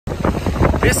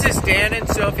This is Dan and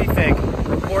Sophie Fink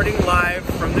reporting live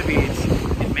from the beach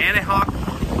in Manahawk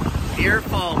near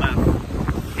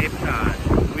Falmouth, Cape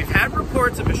Cod. We've had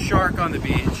reports of a shark on the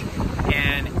beach,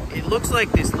 and it looks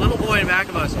like this little boy in back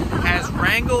of us has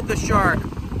wrangled the shark,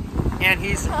 and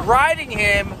he's riding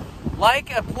him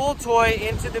like a pool toy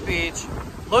into the beach.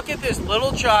 Look at this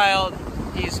little child.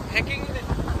 He's picking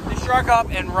the shark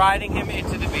up and riding him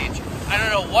into the beach. I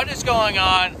don't know what is going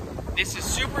on. This is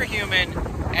superhuman,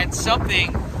 and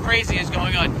something crazy is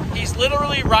going on. He's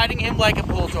literally riding him like a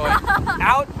pool toy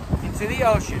out into the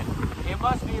ocean. It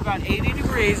must be about 80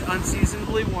 degrees,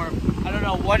 unseasonably warm. I don't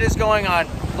know what is going on.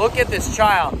 Look at this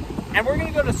child. And we're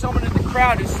gonna go to someone in the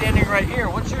crowd who's standing right here.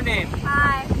 What's your name?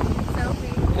 Hi,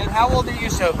 Sophie. And how old are you,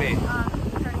 Sophie?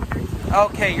 Turning 13.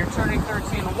 Okay, you're turning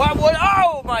 13. What?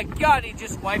 Oh my God, he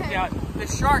just wiped out. The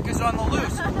shark is on the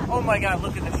loose. Oh my God,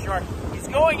 look at the shark. He's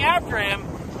going after him.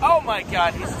 Oh my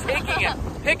God, he's taking him,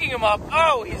 picking him up.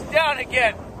 Oh, he's down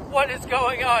again. What is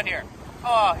going on here?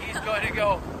 Oh, he's going to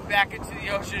go back into the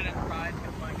ocean and ride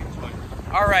him like a toy.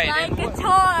 All right. Like a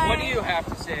toy. What do you have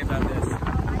to say about this?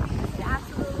 I think it's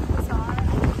absolutely bizarre.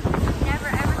 Never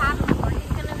ever happened before.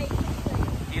 He's gonna make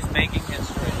history. He's making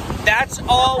history. That's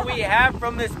all we have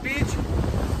from this beach.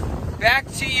 Back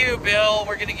to you, Bill.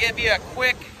 We're going to give you a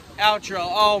quick outro.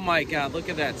 Oh my God, look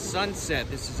at that sunset.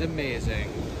 This is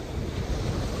amazing.